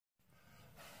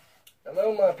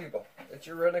Hello, my people. It's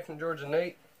your redneck from Georgia,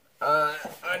 Nate. I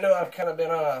know I've kind of been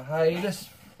on a hiatus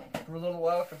for a little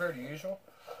while compared to usual.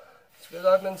 It's because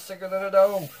I've been sicker than a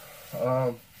dog.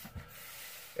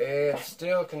 And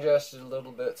still congested a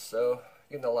little bit, so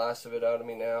getting the last of it out of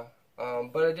me now.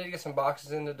 But I did get some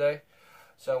boxes in today,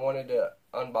 so I wanted to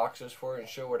unbox this for you and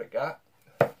show what I got.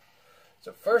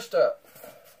 So first up,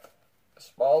 a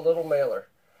small little mailer.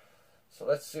 So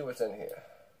let's see what's in here.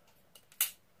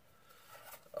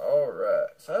 Alright,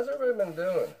 so how's everybody been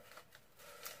doing?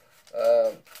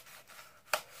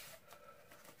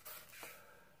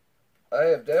 I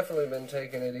have definitely been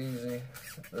taking it easy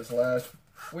this last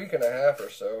week and a half or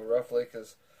so, roughly,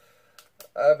 because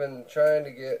I've been trying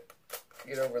to get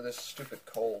over this stupid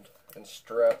cold and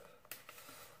strep.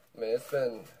 I mean, it's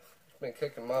been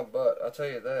kicking my butt, I'll tell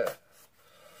you that.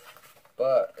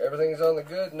 But everything's on the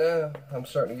good now. I'm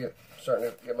starting to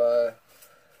get my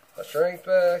strength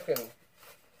back, and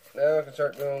now I can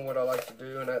start doing what I like to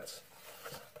do, and that's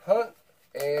hunt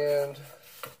and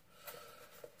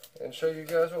show you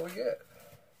guys what we get.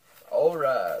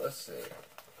 Alright, let's see.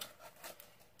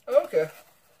 Okay.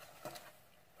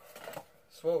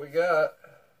 So what we got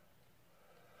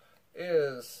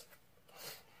is,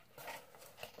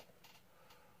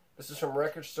 this is from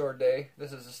Record Store Day.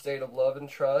 This is A State of Love and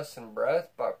Trust and Breath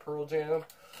by Pearl Jam.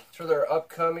 It's for their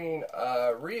upcoming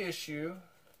reissue.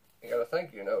 I got a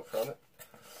thank you note from it.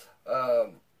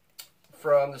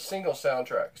 From the Single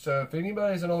soundtrack. So if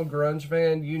anybody's an old grunge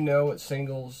fan, you know what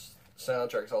Single's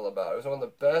soundtrack's all about. It was one of the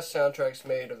best soundtracks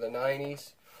made of the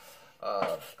 90s.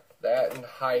 That and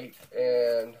Height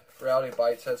and Reality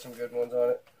Bites had some good ones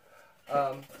on it.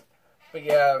 But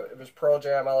yeah, it was Pearl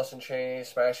Jam, Alice in Chains,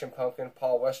 Smashing Pumpkins,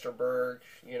 Paul Westerberg.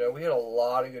 You know, we had a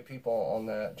lot of good people on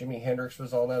that. Jimi Hendrix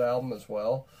was on that album as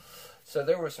well. So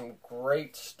there was some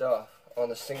great stuff on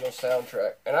the Single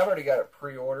soundtrack. And I've already got it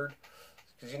pre-ordered.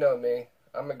 Because you know me,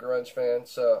 I'm a grunge fan,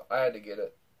 so I had to get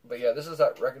it. But yeah, this is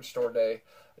that Record Store Day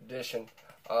edition.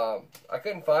 I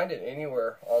couldn't find it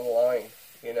anywhere online,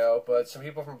 you know, but some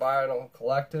people from Vinyl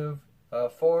Collective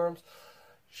forums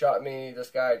shot me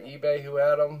this guy at eBay who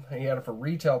had them, and he had it for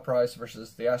retail price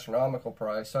versus the astronomical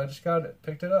price, so I just got it,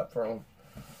 picked it up from him.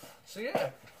 So yeah,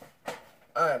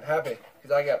 I am happy,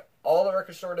 because I got all the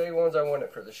Record Store Day ones I wanted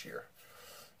for this year.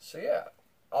 So yeah,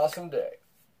 awesome day.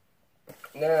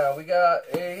 Now, we got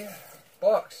a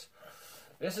box.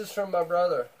 This is from my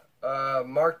brother,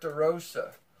 Mark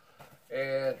DeRosa.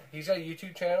 And he's got a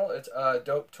YouTube channel. It's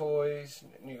DopeToys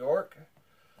NY.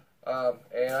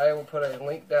 And I will put a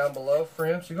link down below for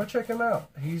him, so go check him out.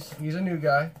 He's a new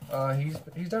guy.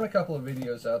 He's done a couple of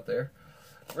videos out there.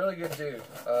 Really good dude.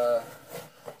 So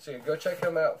yeah, go check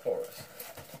him out for us.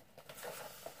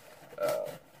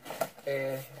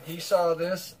 And he saw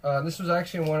this. This was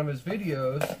actually in one of his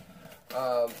videos.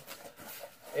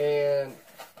 And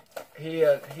he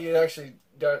had actually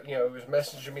done, you know, he was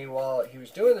messaging me while he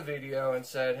was doing the video and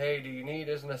said, hey, do you need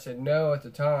this? And I said no at the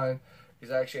time.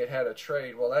 He's actually had a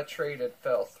trade. Well, that trade had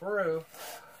fell through.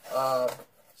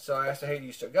 So I asked him, hey, do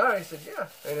you still got it? He said, yeah.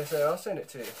 And I said, I'll send it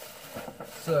to you.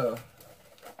 So,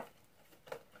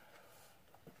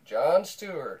 John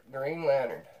Stewart, Green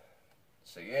Lantern.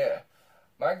 So yeah,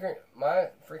 my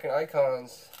freaking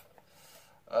icons,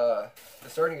 they're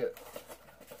starting to get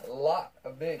a lot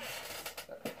of big.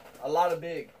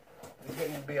 There's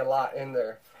getting to be a lot in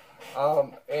there.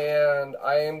 And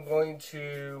I am going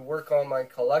to work on my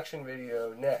collection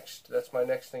video next. That's my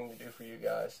next thing to do for you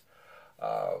guys.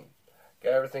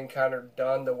 Get everything kind of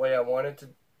done the way I want it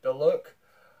to look.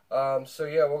 So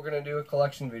yeah, we're going to do a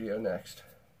collection video next.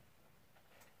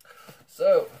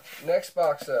 So, next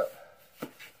box up.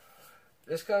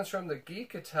 This comes from the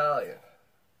Geekitalian.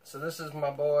 So this is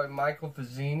my boy Michael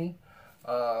Fazzini.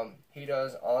 He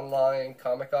does online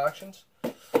comic auctions.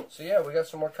 So yeah, we got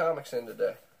some more comics in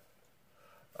today.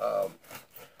 And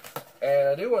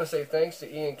I do want to say thanks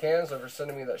to Ian Kansler for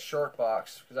sending me that short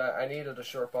box, because I needed a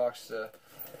short box to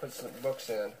put some books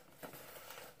in.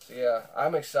 So yeah,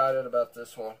 I'm excited about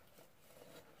this one,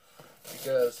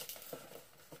 because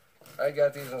I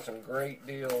got these on some great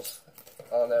deals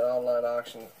on that online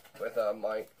auction with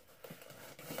Mike.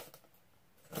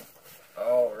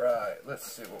 Alright, let's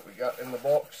see what we got in the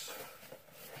box.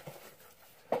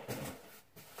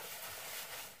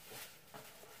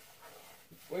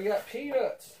 We got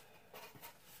peanuts.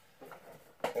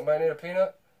 Anybody need a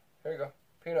peanut? Here you go,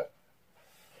 peanut.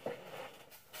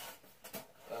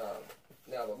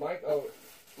 Now, but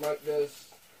Mike does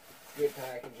good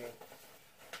packaging,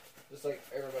 just like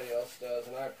everybody else does,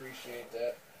 and I appreciate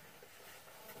that.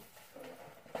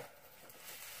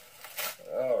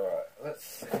 Alright, let's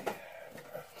see.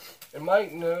 And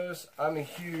Mike knows I'm a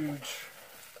huge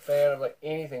fan of like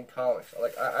anything comics.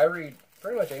 Like I read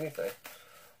pretty much anything.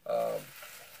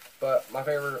 But my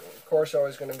favorite, of course,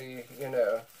 always going to be, you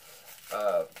know,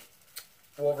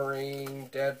 Wolverine,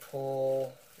 Deadpool,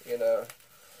 you know,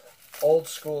 old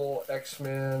school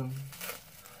X-Men,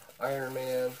 Iron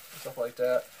Man, stuff like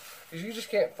that. Because you just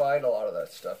can't find a lot of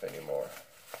that stuff anymore.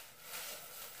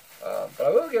 But I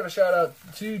will give a shout out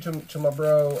to my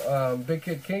bro, Big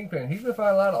Kid Kingpin. He's been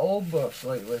finding a lot of old books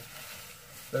lately.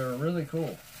 They're really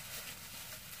cool.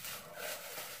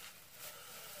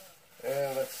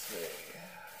 And let's see.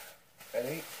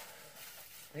 And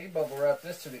he bubble wrapped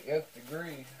this to the nth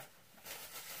degree,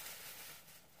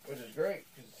 which is great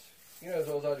because you know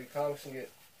those old comics can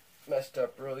get messed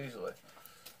up real easily.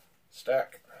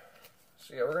 Stack.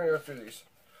 So yeah, we're gonna go through these.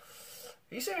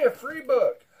 He sent me a free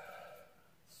book.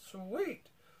 Sweet.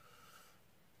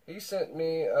 He sent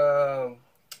me The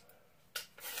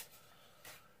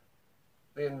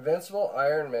Invincible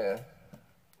Iron Man,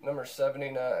 number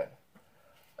 79.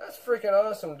 That's freaking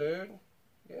awesome, dude.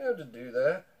 You have to do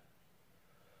that.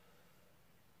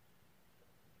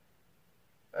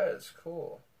 That is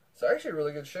cool. It's actually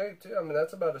really good shape, too. I mean,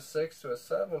 that's about a 6 to a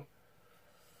 7.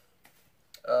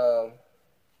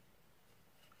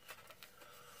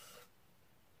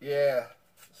 Yeah.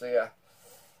 So, yeah.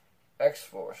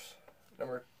 X-Force,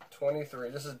 number 23.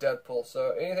 This is Deadpool.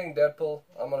 So, anything Deadpool,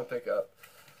 I'm going to pick up.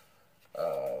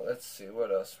 Let's see.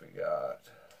 What else we got?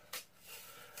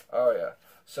 Oh, yeah.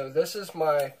 So, this is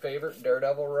my favorite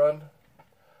Daredevil run.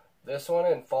 This one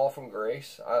and Fall from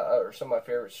Grace are some of my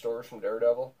favorite stories from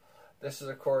Daredevil. This is,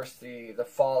 of course, the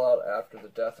fallout after the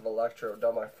death of Electro,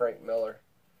 done by Frank Miller.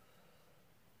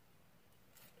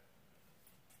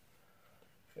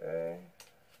 Okay.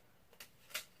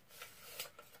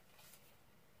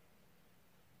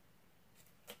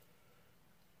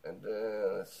 And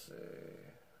then, let's see.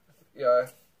 Yeah, I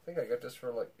think I got this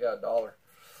for like, yeah, $1.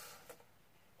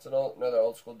 It's another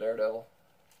old school Daredevil.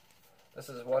 This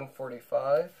is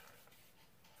 $1.45.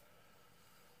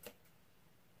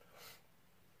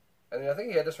 And I think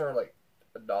he had this for like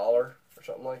 $1 or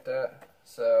something like that.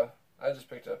 So I just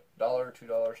picked up $1 or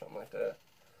 $2, something like that.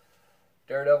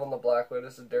 Daredevil and the Black Widow.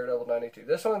 This is Daredevil 92.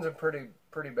 This one's in pretty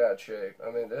bad shape. I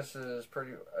mean, this is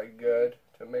pretty good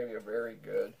to maybe a very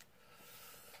good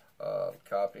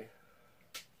copy.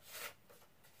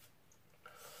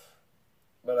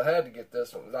 But I had to get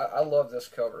this one. I love this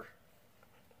cover.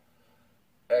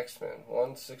 X-Men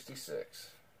 166.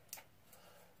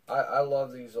 I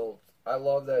love these old. I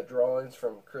love that drawings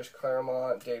from Chris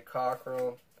Claremont, Dave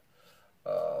Cockrum.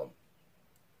 And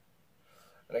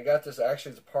I got this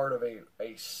actually as a part of a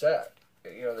set,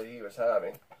 you know, that he was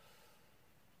having.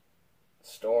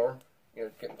 Storm, you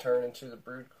know, getting turned into the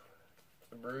Brood.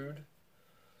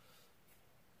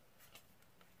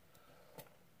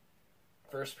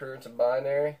 First appearance of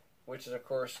Binary, which is, of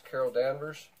course, Carol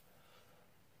Danvers.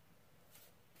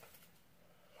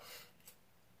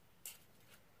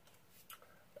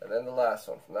 And then the last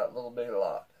one from that little big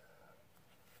lot.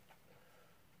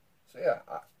 So yeah,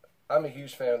 I'm a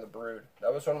huge fan of the Brood.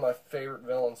 That was one of my favorite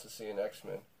villains to see in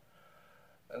X-Men.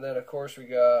 And then, of course, we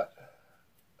got...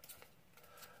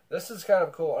 This is kind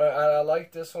of cool. I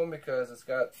like this one because it's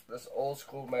got this old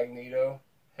school Magneto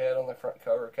head on the front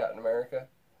cover of Captain America.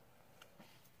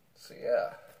 So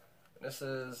yeah, this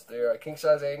is their king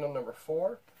size anal number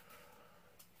 4.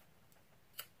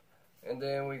 And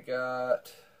then we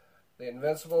got the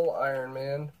Invincible Iron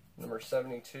Man number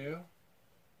 72.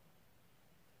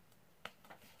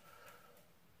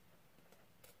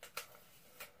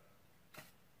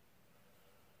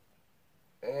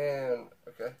 And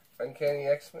okay, Uncanny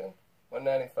X-Men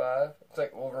 195. It's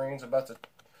like Wolverine's about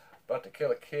to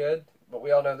kill a kid, but we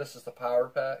all know this is the power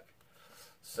pack.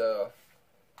 So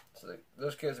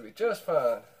those kids will be just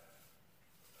fine.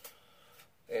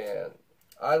 And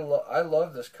I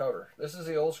love this cover. This is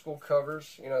the old school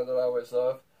covers, you know, that I always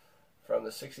love from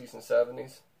the 60s and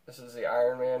 70s. This is the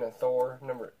Iron Man and Thor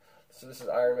number. So this is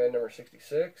Iron Man number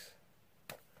 66.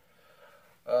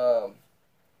 And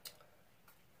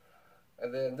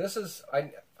then this is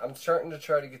I'm starting to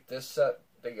try to get this set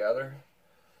together.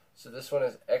 So this one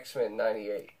is X-Men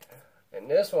 98. And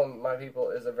this one, my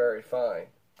people, is a very fine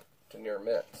to near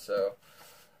mint, so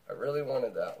I really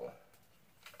wanted that one.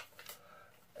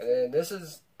 And then this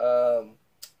is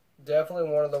definitely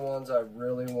one of the ones I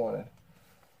really wanted.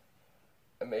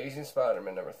 Amazing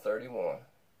Spider-Man number 31.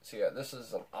 So yeah, this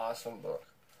is an awesome book.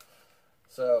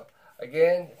 So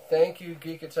again, thank you,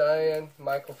 Geekitalian,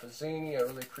 Michael Fazzini. I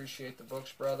really appreciate the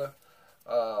books, brother.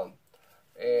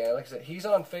 And like I said, he's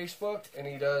on Facebook and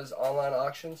he does online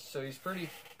auctions, so he's pretty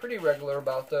regular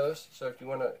about those. So if you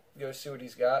want to go see what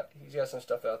he's got some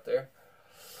stuff out there.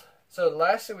 So the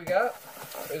last thing we got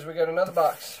is we got another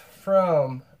box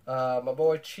from my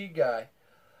boy Chi Guy.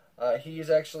 He is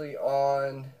actually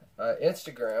on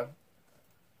Instagram,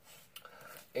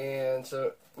 and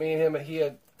so me and him, he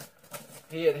had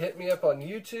hit me up on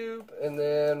YouTube, and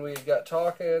then we got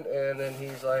talking, and then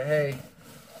he's like, "Hey,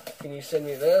 can you send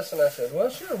me this?" And I said, "Well,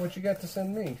 sure. What you got to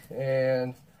send me?"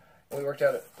 And we worked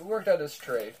out this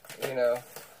trade.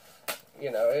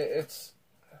 It's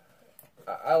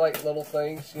I like little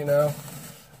things,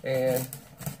 and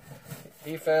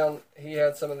he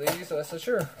had some of these, and I said,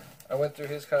 "Sure." I went through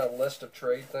his kind of list of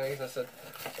trade things. I said,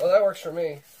 "Well, that works for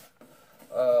me."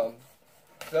 'Cause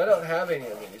I don't have any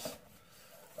of these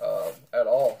at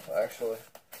all, actually.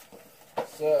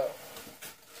 So,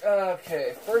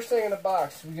 okay, first thing in the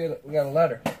box, we got a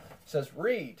letter. It says,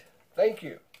 "Read, thank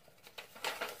you."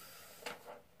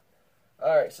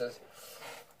 All right, it says,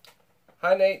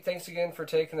 "Hi Nate, thanks again for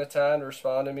taking the time to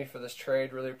respond to me for this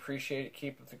trade. Really appreciate it.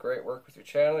 Keep up the great work with your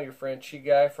channel. Your friend Chi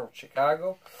Guy from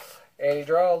Chicago." And he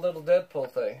draw a little Deadpool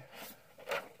thing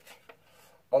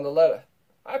on the letter.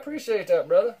 I appreciate that,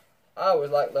 brother. I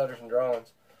always like letters and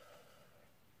drawings.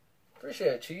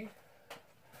 Appreciate it, Chi.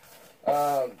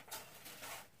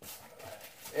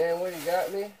 And what you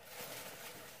got me?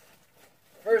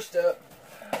 First up,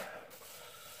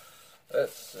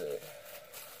 let's see.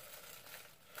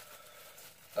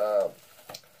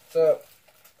 So,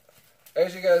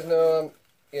 as you guys know,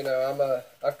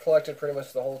 I've collected pretty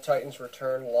much the whole Titans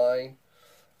Return line,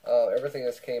 everything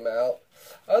that's came out.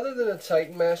 Other than the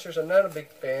Titan Masters, I'm not a big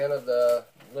fan of the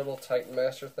little Titan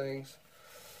Master things.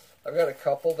 I've got a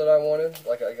couple that I wanted,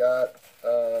 like I got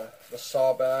the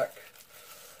Sawback,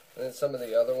 and then some of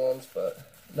the other ones, but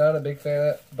not a big fan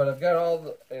of it. But I've got all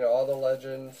the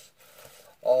Legends,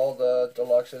 all the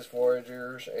Deluxes,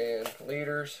 Voyagers, and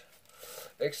Leaders,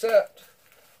 except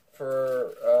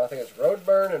for I think it's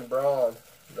Roadburn and Brawn.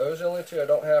 Those are the only two I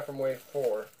don't have from Wave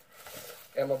 4.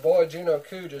 And my boy Juno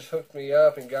Koo just hooked me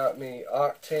up and got me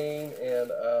Octane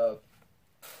and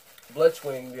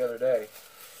Blitzwing the other day.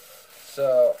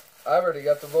 So I've already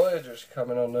got the Voyagers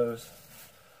coming on those.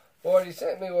 What he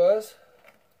sent me was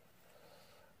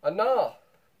a Gnaw.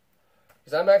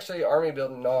 Because I'm actually army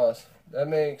building Gnaws. That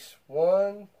makes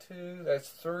 1, 2, that's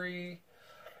 3.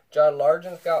 John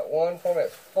Largen's got 1 for me,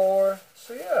 that's 4.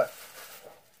 So yeah,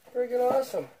 freaking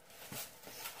awesome.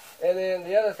 And then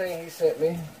the other thing he sent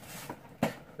me,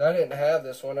 I didn't have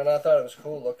this one, and I thought it was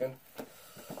cool looking.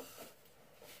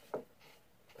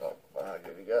 Oh, how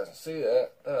good you guys can see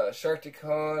that.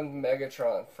 Sharkticon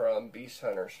Megatron from Beast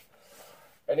Hunters.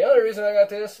 And the only reason I got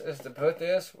this is to put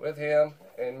this with him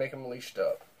and make him leashed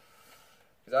up.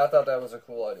 Because I thought that was a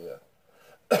cool idea.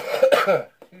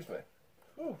 Excuse me.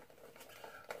 Whew.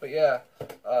 But yeah,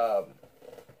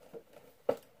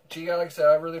 Chi, like I said,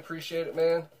 I really appreciate it,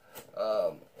 man.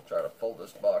 Try to fold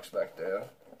this box back down.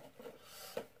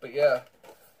 But yeah,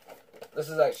 this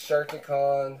is like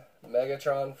Sharkticon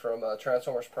Megatron from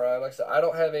Transformers Prime. Like I said, I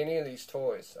don't have any of these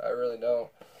toys. I really don't.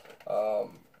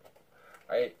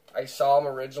 I saw them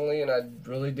originally, and I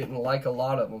really didn't like a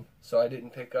lot of them, so I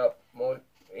didn't pick up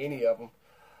any of them.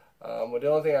 But the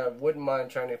only thing I wouldn't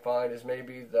mind trying to find is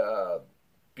maybe the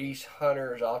Beast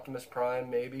Hunters Optimus Prime,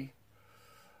 maybe.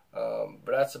 But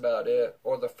that's about it,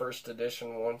 or the first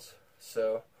edition ones.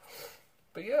 So,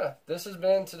 but yeah, this has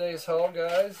been today's haul,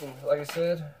 guys, and like I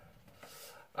said,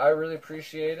 I really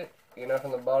appreciate it,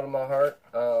 from the bottom of my heart.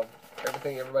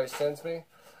 Everything everybody sends me.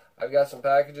 I've got some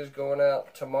packages going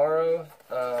out tomorrow.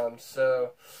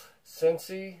 So,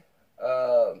 Cincy,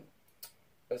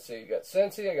 let's see, you got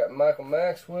Cincy, I got Michael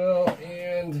Maxwell,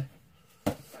 and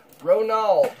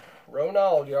Ronald.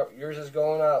 Ronald, yours is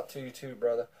going out to you too,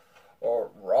 brother.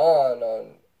 Or Ron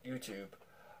on YouTube.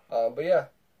 But yeah,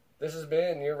 this has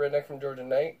been your Redneck from Georgia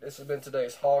Nate. This has been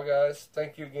today's haul, guys.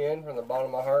 Thank you again from the bottom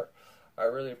of my heart. I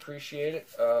really appreciate it.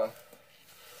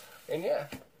 And yeah,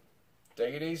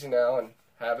 take it easy now and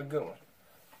have a good one.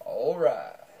 All right.